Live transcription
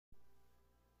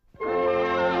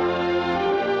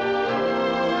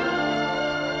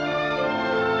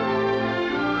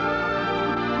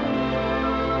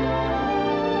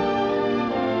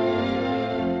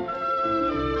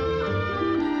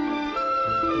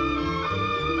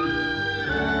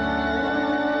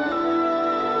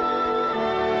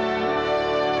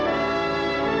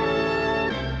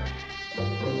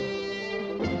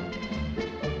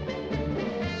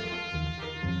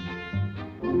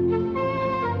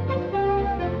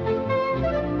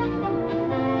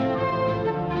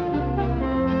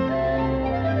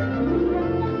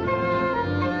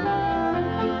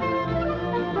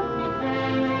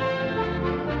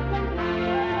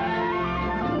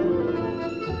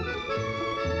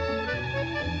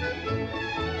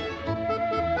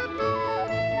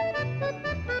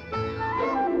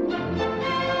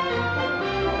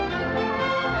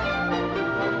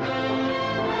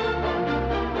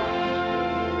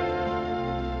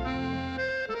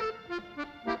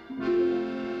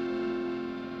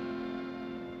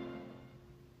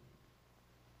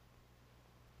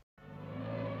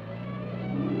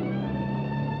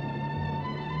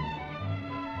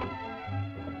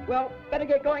Well, better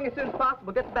get going as soon as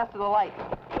possible. Get the best of the light.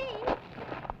 Pete?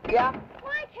 Yeah?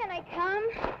 Why can't I come?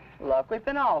 Look, we've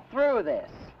been all through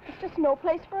this. It's just no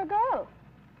place for a girl.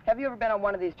 Have you ever been on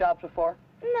one of these jobs before?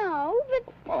 No,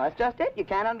 but... Well, that's just it. You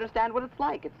can't understand what it's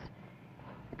like.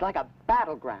 It's like a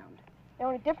battleground. The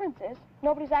only difference is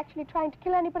nobody's actually trying to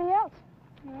kill anybody else.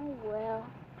 Oh, well.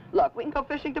 Look, we can go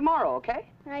fishing tomorrow, okay?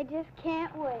 I just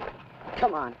can't wait.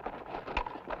 Come on.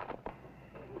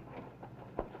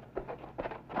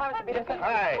 Hi, Mr. Peterson.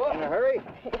 Hi, in a hurry?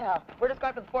 Yeah, we're just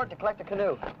going to the port to collect a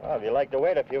canoe. Well, if you'd like to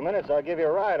wait a few minutes, I'll give you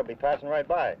a ride. I'll be passing right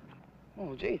by.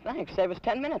 Oh, gee, thanks. Save us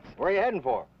 10 minutes. Where are you heading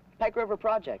for? Pike River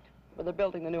Project, where they're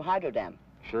building the new hydro dam.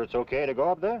 Sure it's okay to go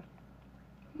up there?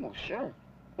 Oh, sure.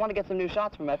 Want to get some new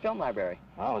shots from my film library.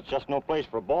 Well, it's just no place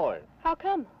for boys. How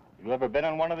come? You ever been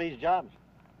on one of these jobs?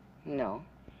 No.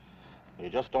 You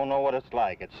just don't know what it's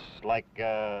like. It's like,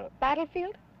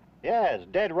 Battlefield? Yes,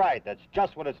 dead right. That's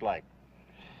just what it's like.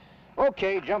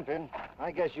 Okay, jump in.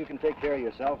 I guess you can take care of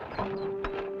yourself.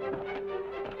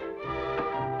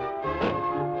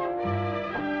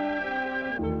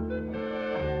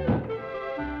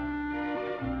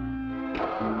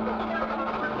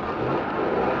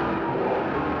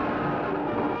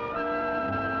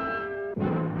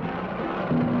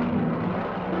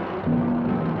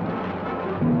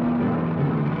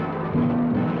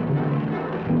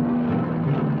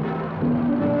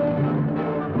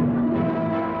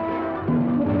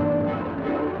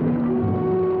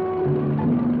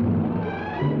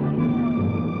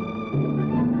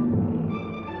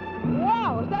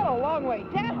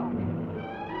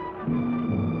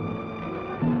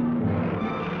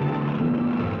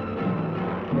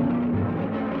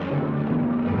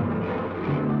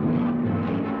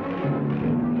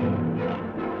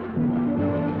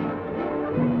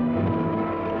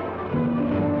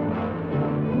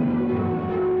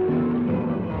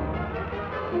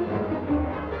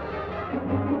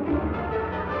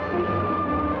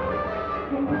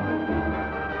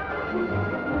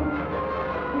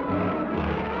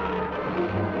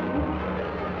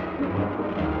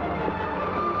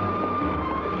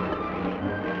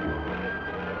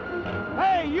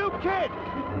 kid!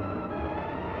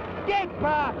 Get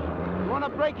back! You want to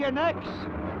break your necks?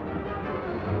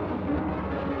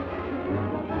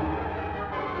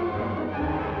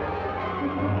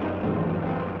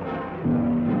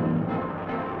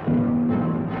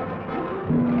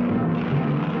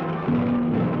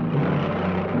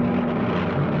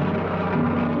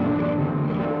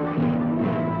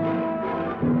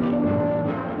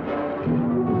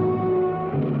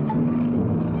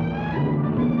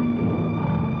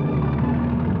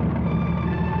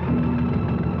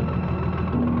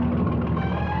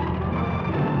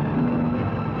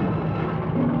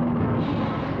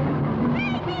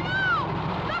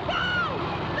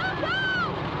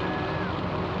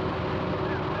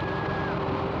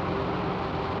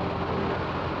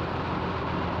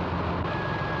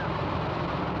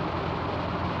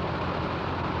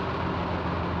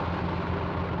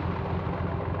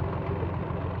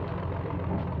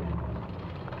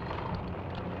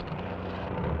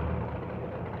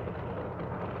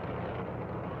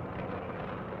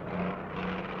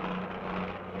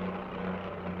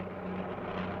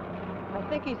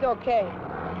 I think he's okay.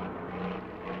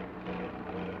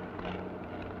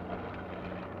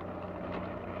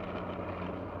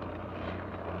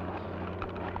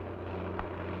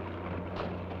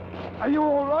 Are you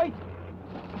all right?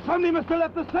 Somebody must have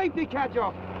let the safety catch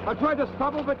off. I tried to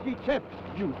stop her, but she tipped.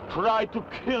 You tried to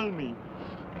kill me.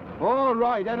 All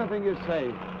right, anything you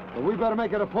say. But we better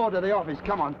make a report to the office.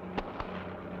 Come on.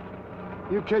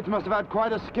 You kids must have had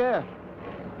quite a scare.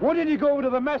 Why didn't you go over to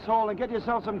the mess hall and get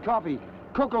yourself some coffee?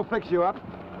 Cook will fix you up.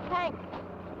 Thanks.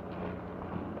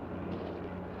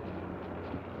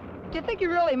 Do you think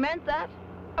you really meant that?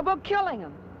 About killing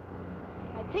him?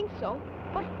 I think so.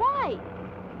 But why?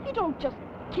 You don't just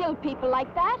kill people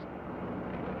like that.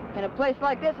 In a place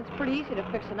like this, it's pretty easy to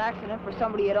fix an accident for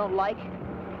somebody you don't like.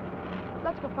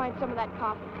 Let's go find some of that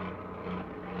coffee.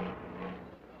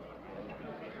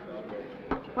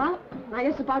 Well, I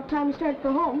guess about time we start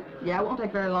for home. Yeah, it won't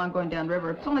take very long going down the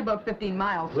river. It's only about 15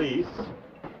 miles. Please.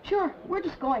 Sure, we're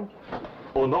just going.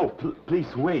 Oh, no, please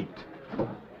wait.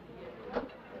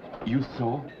 You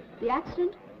saw? The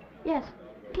accident? Yes.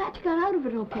 Glad you got out of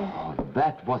it okay. Oh,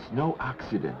 that was no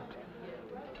accident.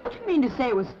 Do you mean to say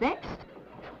it was fixed?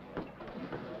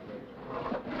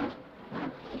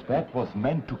 That was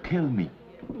meant to kill me.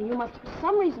 You must have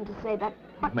some reason to say that,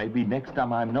 but... Maybe next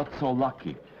time I'm not so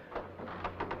lucky.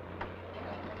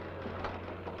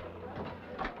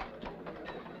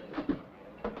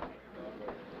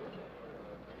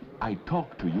 I I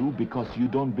talk to you because you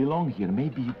don't belong here.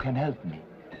 Maybe you can help me.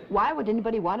 Why would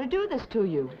anybody want to do this to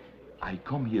you? I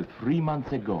come here 3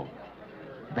 months ago.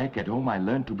 Back at home, I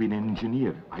learned to be an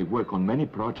engineer. I work on many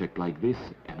projects like this,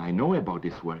 and I know about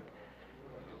this work.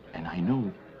 And I know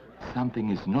something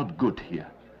is not good here.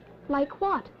 Like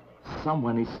what?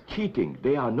 Someone is cheating.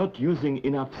 They are not using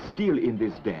enough steel in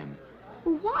this dam.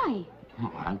 Why?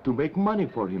 Well, to make money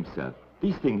for himself.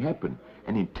 These things happen.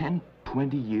 And in 10,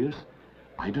 20 years,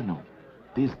 I don't know,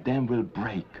 this dam will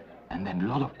break. And then a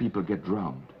lot of people get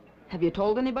drowned. Have you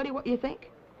told anybody what you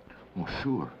think? Oh,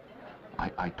 sure.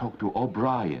 I talked to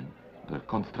O'Brien, the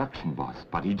construction boss,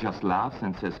 but he just laughs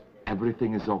and says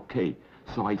everything is okay.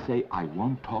 So I say I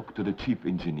won't talk to the chief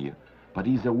engineer. But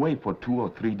he's away for 2 or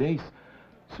 3 days.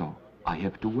 So I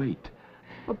have to wait.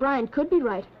 Well, Brian could be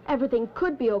right. Everything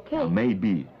could be okay. Now,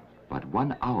 maybe. But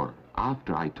 1 hour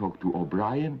after I talked to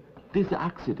O'Brien, this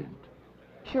accident.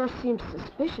 Sure seems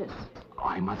suspicious.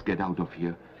 I must get out of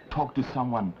here. Talk to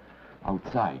someone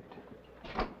outside.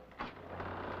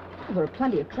 Well, there are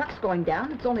plenty of trucks going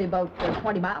down. It's only about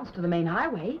 20 miles to the main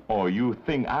highway. Oh, you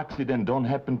think accident don't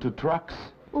happen to trucks?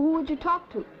 Well, who would you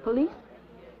talk to? Police?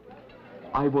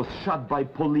 I was shot by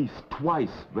police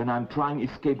twice when I'm trying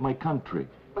to escape my country.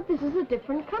 But this is a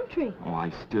different country. Oh,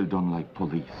 I still don't like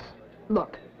police.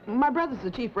 Look, my brother's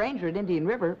the chief ranger at Indian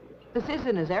River. This is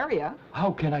in his area.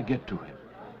 How can I get to him?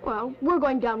 Well, we're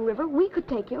going downriver. We could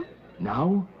take you.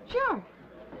 Now? Sure.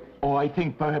 Oh, I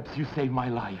think perhaps you saved my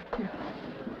life.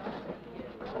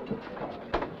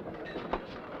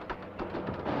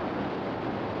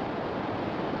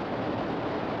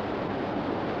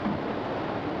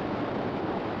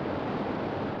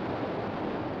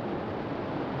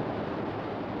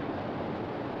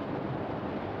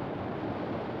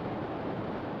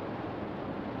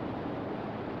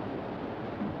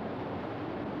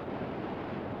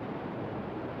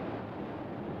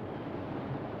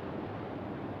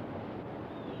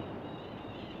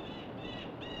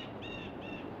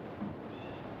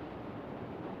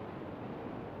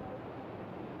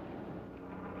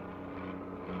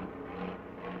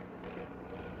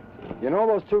 You know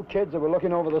those 2 kids that were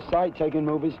looking over the site, taking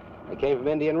movies? They came from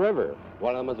Indian River.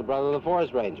 One of them was a brother of the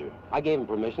forest ranger. I gave him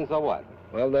permission, so what?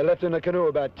 Well, they left in a canoe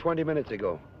about 20 minutes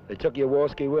ago. They took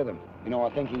Jaworski with them. You know, I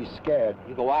think he's scared.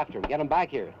 You go after him. Get him back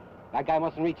here. That guy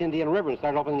mustn't reach Indian River and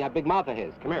start opening that big mouth of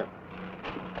his. Come here.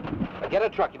 Now get a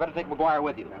truck. You better take McGuire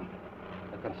with you.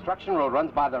 The construction road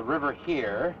runs by the river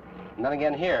here, and then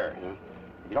again here.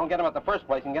 If you don't get him at the first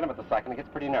place, you can get him at the second. It gets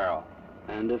pretty narrow.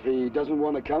 And if he doesn't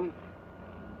want to come?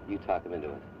 You talk him into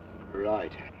it.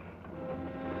 Right.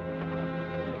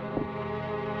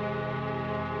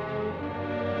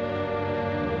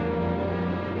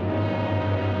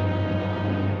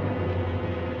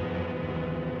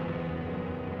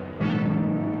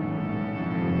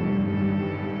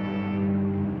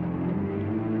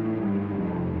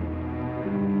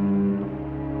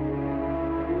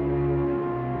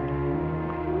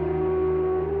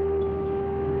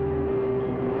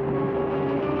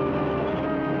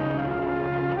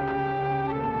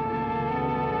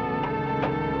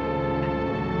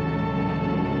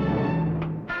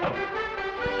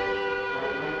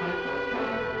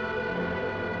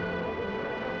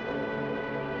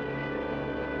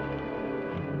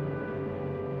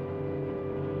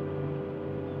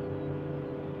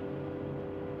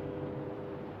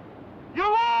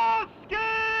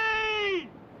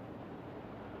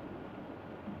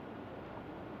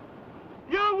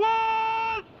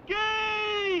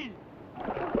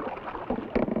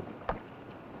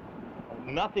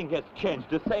 Nothing has changed,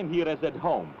 the same here as at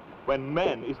home. When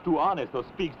man is too honest or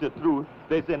speaks the truth,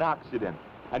 there's an accident.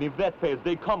 And if that fails,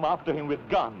 they come after him with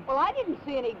guns. Well, I didn't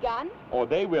see any gun. Or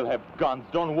they will have guns,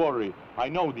 don't worry. I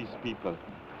know these people.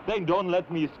 They don't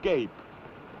let me escape.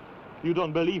 You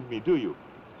don't believe me, do you?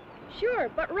 Sure,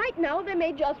 but right now they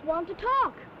may just want to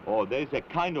talk. Oh, there's a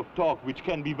kind of talk which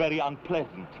can be very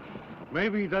unpleasant.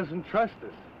 Maybe he doesn't trust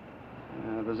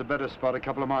us. There's a better spot a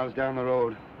couple of miles down the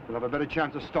road. We'll have a better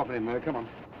chance of stopping him there. Come on.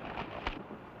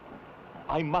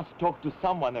 I must talk to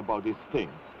someone about this thing.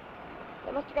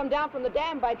 They must have come down from the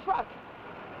dam by truck.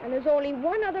 And there's only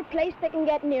one other place they can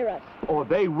get near us. Or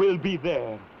they will be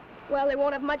there. Well, they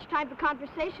won't have much time for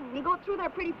conversation. We'll go through there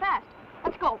pretty fast.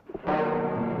 Let's go.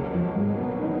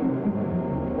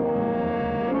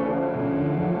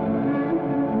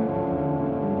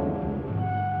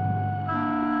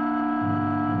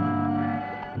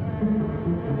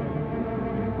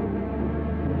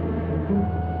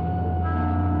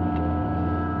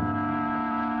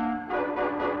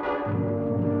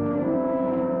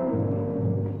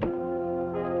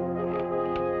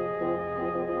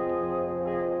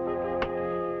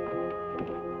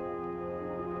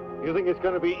 You think it's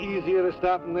going to be easier to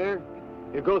start in there?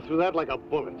 You go through that like a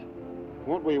bullet.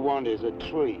 What we want is a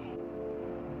tree.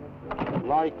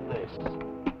 Like this.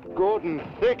 Good and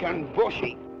thick and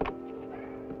bushy.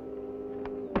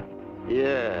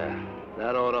 Yeah,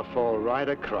 that ought to fall right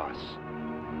across.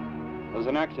 There's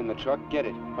an axe in the truck. Get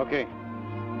it. Okay.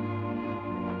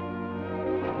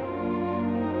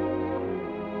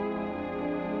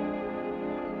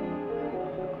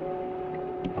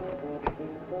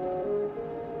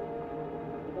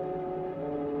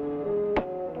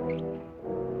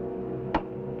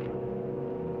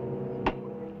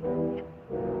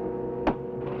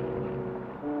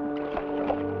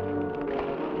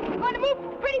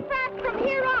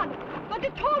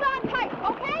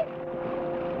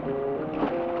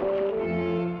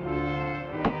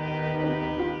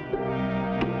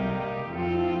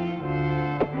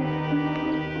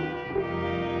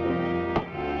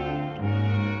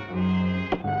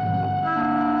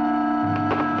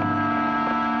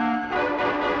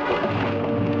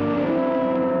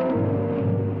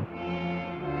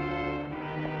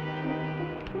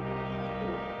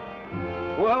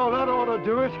 Well, that ought to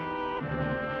do it.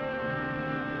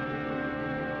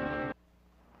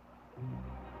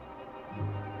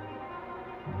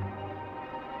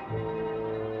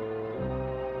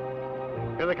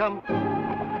 Here they come.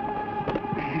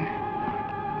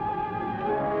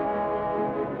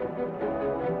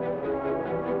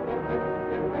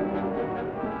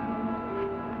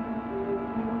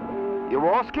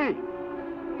 Jaworski?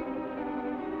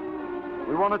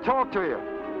 We want to talk to you.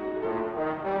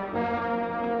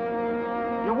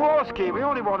 Jaworski, we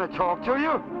only want to talk to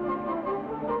you.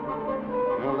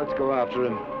 Well, let's go after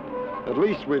him. At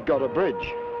least we've got a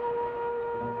bridge.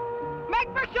 Make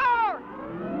for shore!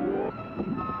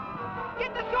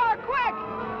 Get to shore, quick!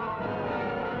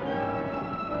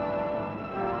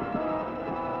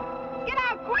 Get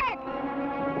out, quick!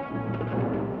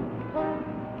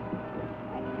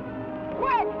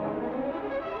 Quick!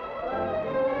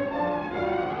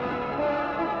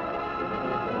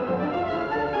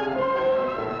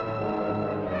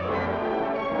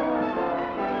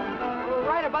 We're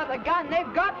right about the gun.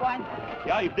 They've got one.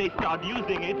 Yeah, if they start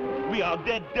using it, we are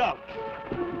dead ducks.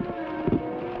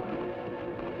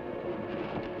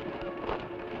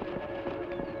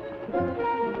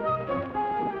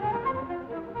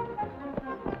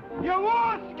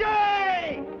 Jaworski!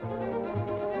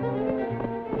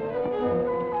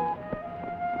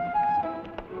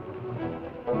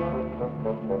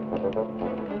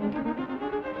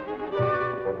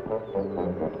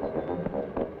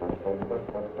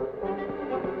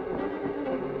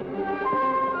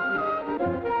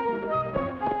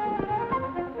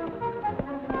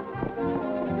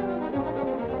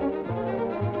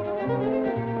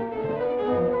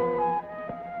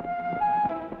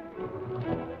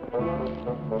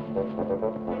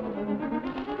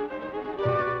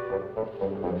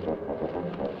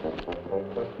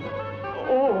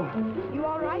 You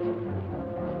all right?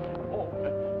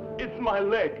 Oh, it's my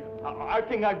leg. I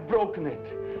think I've broken it.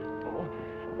 Oh.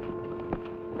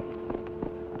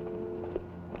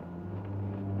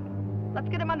 Let's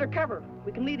get him under cover.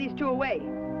 We can lead these two away.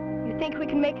 You think we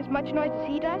can make as much noise as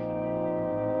he does?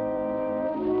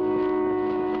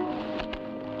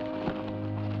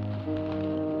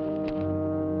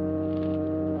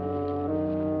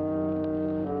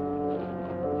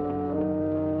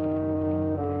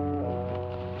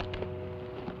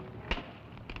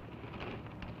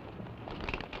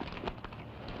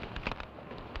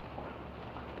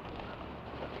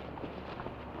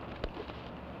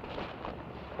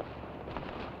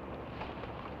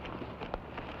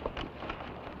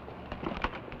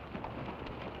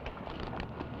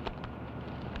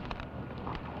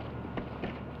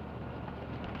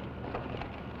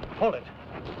 Hold it.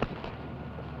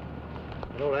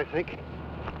 You know what I think?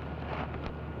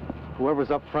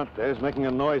 Whoever's up front there is making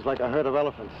a noise like a herd of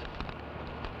elephants.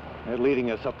 They're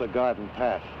leading us up the garden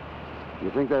path.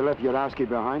 You think they left Jaworski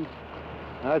behind?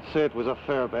 I'd say it was a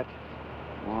fair bet.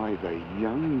 Why, the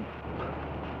young...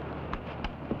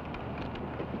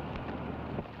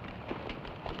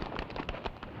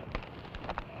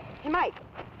 Hey, Mike.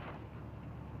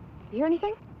 You hear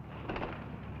anything?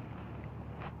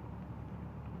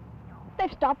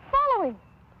 They've stopped following.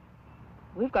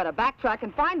 We've got to backtrack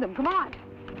and find them. Come on.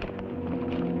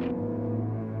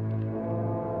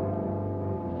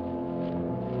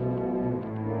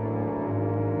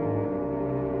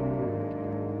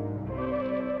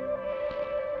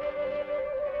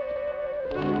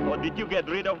 Oh, did you get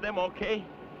rid of them okay?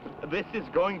 This is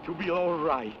going to be all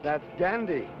right. That's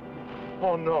dandy.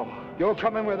 Oh, no. You're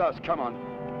coming with us, come on.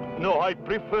 No, I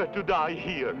prefer to die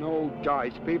here. No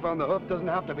dice. Beef on the hoof doesn't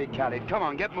have to be carried. Come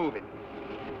on, get moving.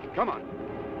 Come on.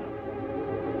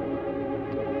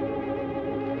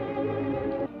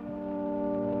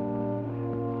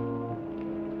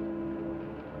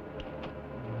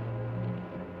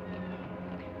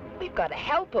 We've got to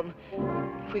help them.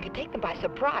 If we could take them by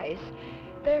surprise.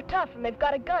 They're tough and they've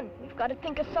got a gun. We've got to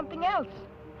think of something else.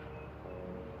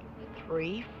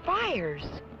 3 fires.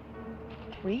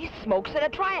 3 smokes in a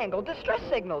triangle, distress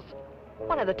signals.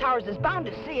 One of the towers is bound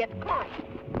to see it. Come on.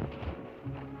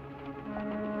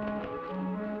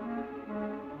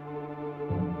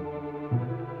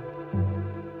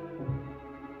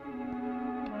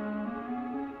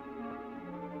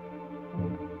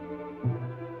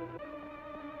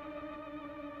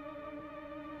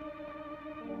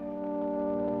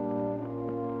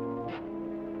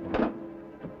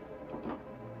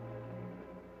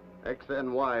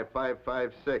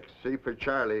 XNY556, C for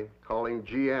Charlie, calling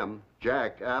GM,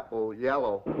 Jack, Apple,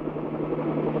 Yellow.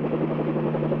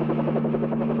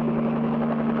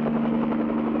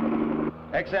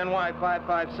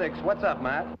 XNY556, what's up,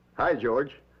 Matt? Hi,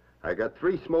 George. I got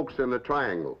 3 smokes in a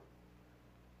triangle.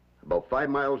 About 5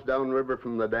 miles downriver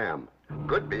from the dam.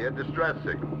 Could be a distress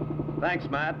signal. Thanks,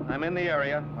 Matt. I'm in the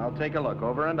area. I'll take a look.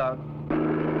 Over and out.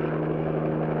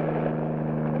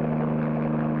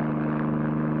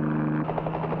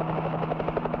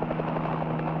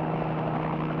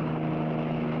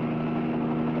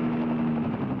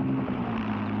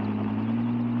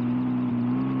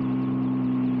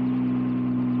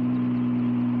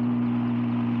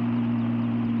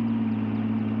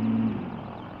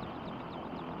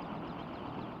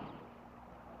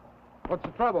 What's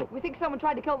the trouble? We think someone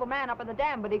tried to kill the man up in the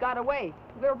dam, but he got away.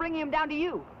 We were bringing him down to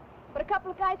you. But a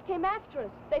couple of guys came after us.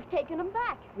 They've taken him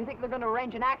back. We think they're going to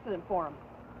arrange an accident for him.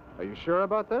 Are you sure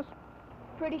about this?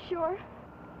 Pretty sure.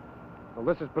 Well,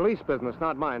 this is police business,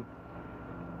 not mine.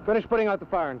 Finish putting out the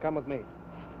fire and come with me.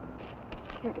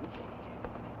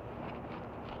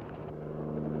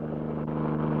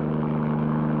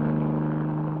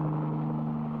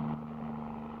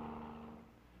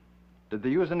 Did they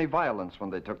use any violence when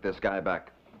they took this guy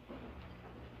back?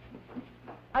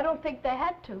 I don't think they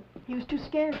had to. He was too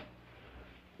scared.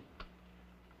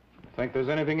 Think there's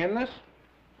anything in this?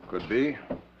 Could be.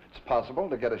 It's possible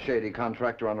to get a shady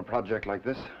contractor on a project like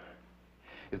this.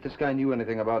 If this guy knew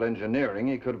anything about engineering,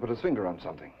 he could have put his finger on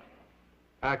something.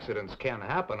 Accidents can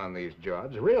happen on these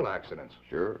jobs, real accidents.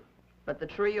 Sure. But the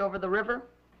tree over the river?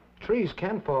 Trees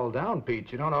can fall down,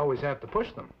 Pete. You don't always have to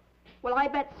push them. Well, I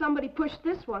bet somebody pushed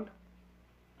this one.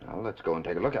 Well, let's go and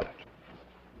take a look at it.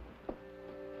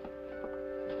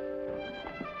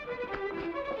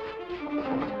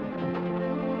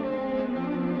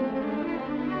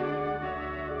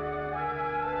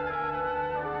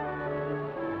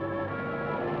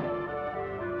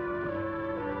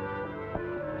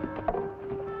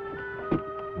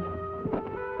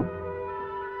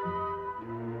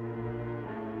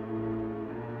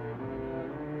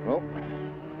 Well,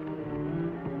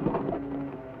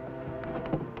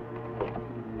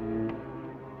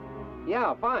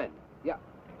 Yeah, fine. Yeah.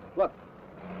 Look,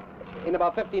 in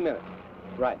about 15 minutes.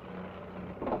 Right.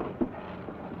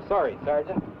 Sorry,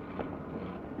 Sergeant.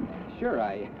 Sure,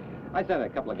 I sent a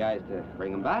couple of guys to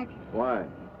bring him back. why?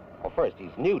 Well, first,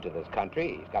 he's new to this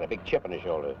country. He's got a big chip on his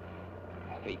shoulder.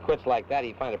 If he quits like that,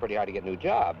 he'd find it pretty hard to get a new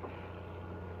job.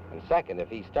 And second, if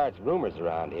he starts rumors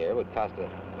around here, it would cost a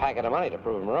packet of money to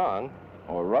prove him wrong.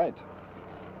 All right.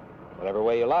 Whatever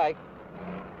way you like.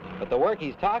 But the work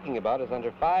he's talking about is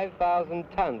under 5,000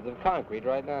 tons of concrete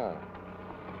right now.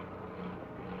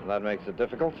 That makes it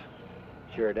difficult.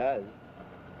 Sure does.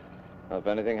 Well, if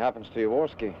anything happens to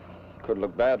Jaworski, could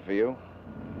look bad for you.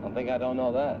 Don't think I don't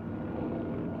know that.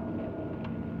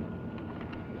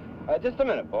 Just a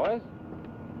minute, boys.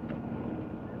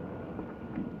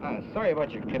 Sorry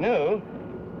about your canoe.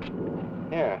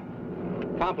 Here,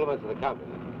 compliments of the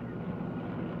company.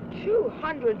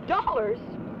 $200?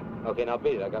 Okay, now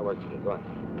beat it. I got work to do. Go on.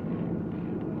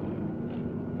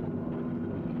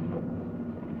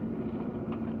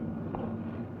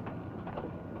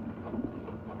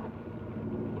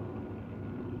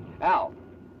 Al,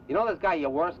 you know this guy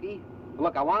Jaworski?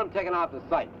 Look, I want him taken off the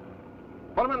site.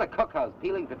 Put him in the cookhouse,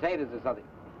 peeling potatoes or something.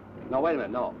 No, wait a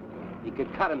minute, no. He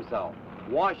could cut himself.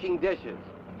 Washing dishes.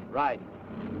 Right.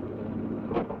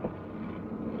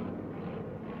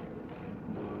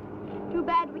 Too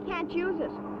bad we can't use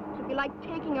it. It'd be like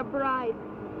taking a bribe.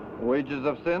 Wages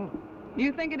of sin?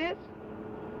 You think it is?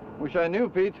 Wish I knew,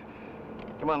 Pete.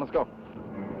 Come on, let's go.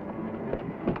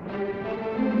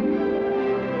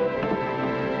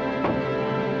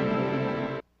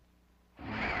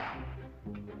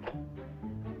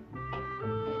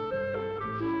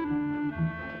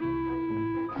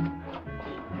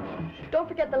 don't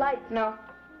forget the lights. No.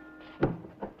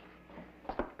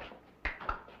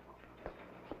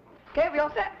 Okay, we all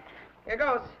set? Here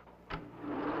goes.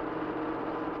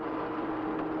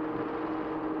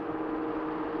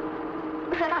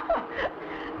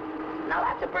 Now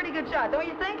that's a pretty good shot, don't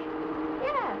you think?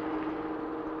 Yeah.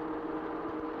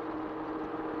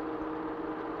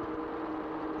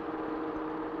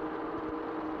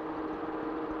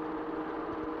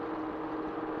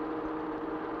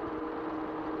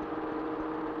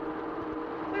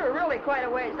 We were really quite a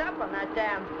ways up on that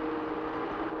dam.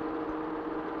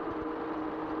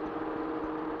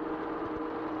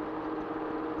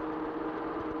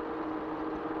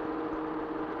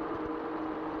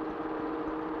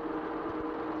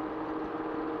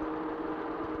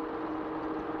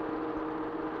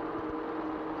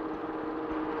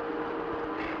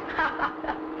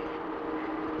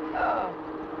 Oh.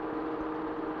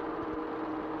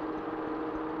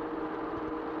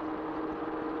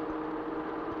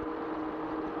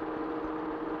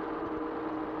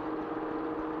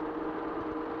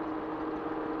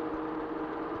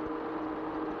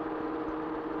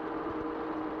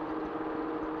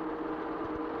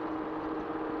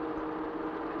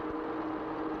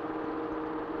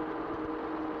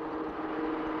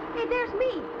 Hey, there's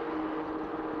me.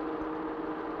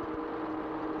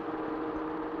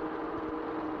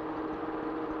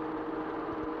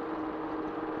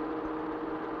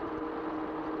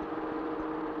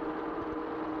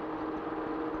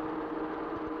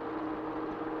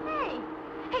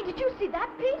 Hey, did you see that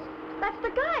piece? That's the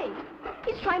guy.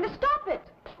 He's trying to stop it.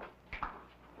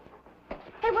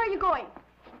 Hey, where are you going?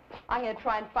 I'm going to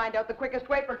try and find out the quickest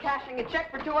way for cashing a check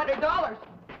for $200.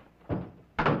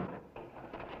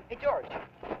 Hey, George.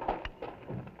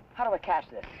 How do I cash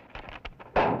this?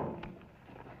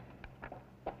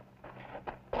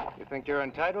 You think you're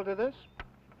entitled to this?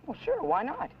 Well, sure, why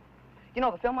not? You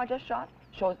know, the film I just shot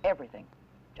shows everything,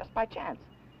 just by chance.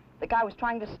 The guy was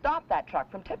trying to stop that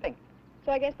truck from tipping.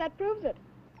 So I guess that proves it.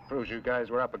 Proves you guys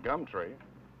were up a gum tree.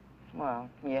 Well,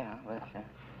 yeah, but,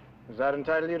 Does that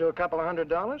entitle you to a couple of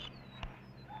 $100?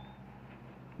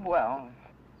 well,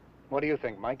 What do you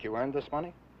think, Mike? You earned this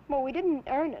money? Well, we didn't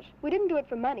earn it. We didn't do it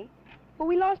for money. But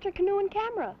we lost our canoe and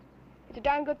camera. It's a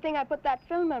darn good thing I put that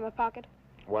film in my pocket.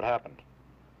 What happened?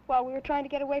 While we were trying to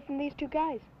get away from these two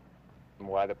guys.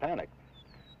 Why the panic?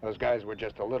 Those guys were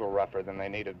just a little rougher than they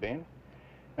needed being.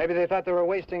 Maybe they thought they were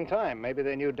wasting time. Maybe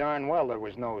they knew darn well there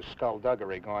was no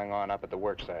skullduggery going on up at the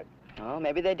worksite. well,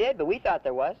 maybe they did, but we thought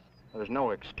there was. There's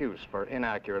no excuse for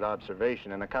inaccurate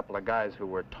observation in a couple of guys who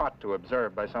were taught to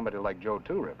observe by somebody like Joe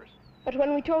Two Rivers. But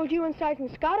when we told you and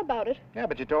Sergeant Scott about it... Yeah,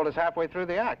 but you told us halfway through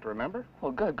the act, remember?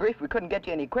 Well, good grief, we couldn't get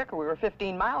you any quicker. We were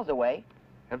 15 miles away.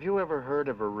 Have you ever heard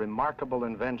of a remarkable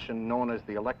invention known as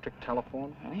the electric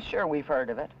telephone? Sure, we've heard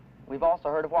of it. We've also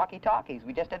heard of walkie-talkies.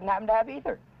 We just didn't happen to have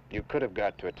either. You could have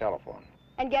got to a telephone.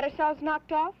 And get ourselves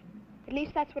knocked off? At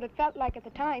least that's what it felt like at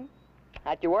the time.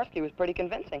 That Jaworski was pretty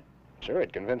convincing. Sure,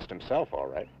 it convinced himself, all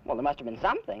right. Well, there must have been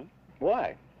something.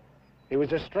 Why? He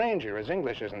was a stranger. His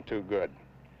English isn't too good.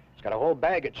 He's got a whole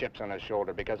bag of chips on his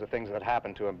shoulder because of things that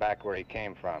happened to him back where he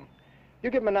came from. You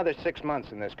give him another 6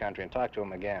 months in this country and talk to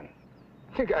him again.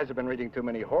 You guys have been reading too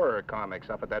many horror comics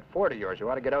up at that fort of yours. You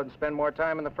ought to get out and spend more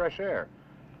time in the fresh air.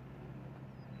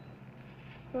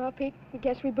 Well, Pete, I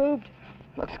guess we boobed.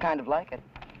 Looks kind of like it.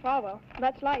 Oh, well,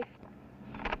 that's life.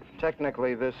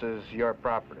 Technically, this is your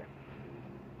property.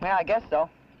 Yeah, I guess so.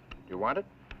 You want it?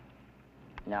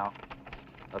 No.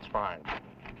 That's fine.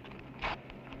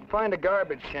 Find a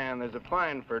garbage can. There's a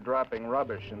fine for dropping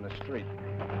rubbish in the street.